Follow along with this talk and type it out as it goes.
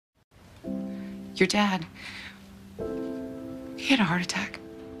Your dad, he had a heart attack.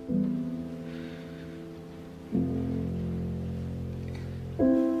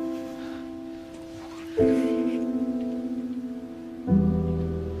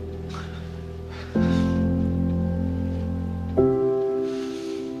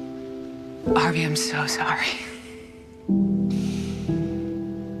 Harvey, I'm so sorry.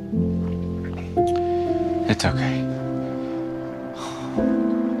 It's okay.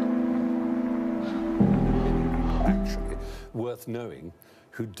 Actually, worth knowing,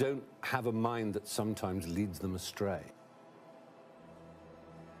 who don't have a mind that sometimes leads them astray.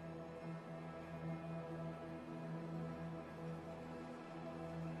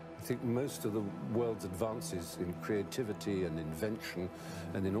 I think most of the world's advances in creativity and invention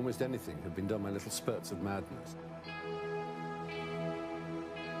and in almost anything have been done by little spurts of madness.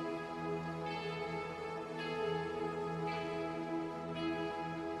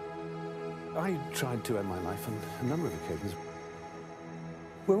 I tried to end my life on a number of occasions.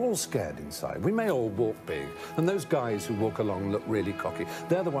 We're all scared inside. We may all walk big, and those guys who walk along look really cocky.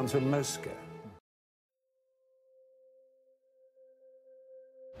 They're the ones who are most scared.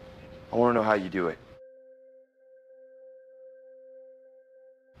 I want to know how you do it.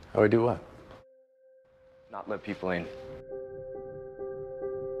 How I do what? Not let people in.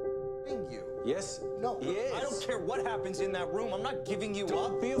 You. Yes? No. Yes. I don't care what happens in that room. I'm not giving you up.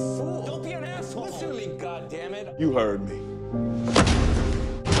 Don't be a fool. Don't be an asshole. Listen to me, goddammit. You heard me.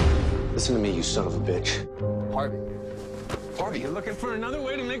 Listen to me, you son of a bitch. Harvey. Harvey, you're looking for another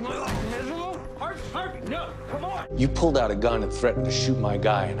way to make my life miserable? Harvey, no, come on. You pulled out a gun and threatened to shoot my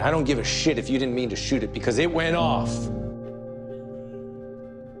guy, and I don't give a shit if you didn't mean to shoot it because it went off.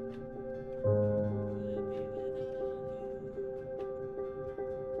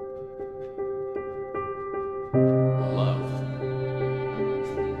 Love.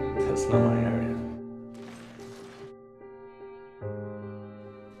 That's not my area.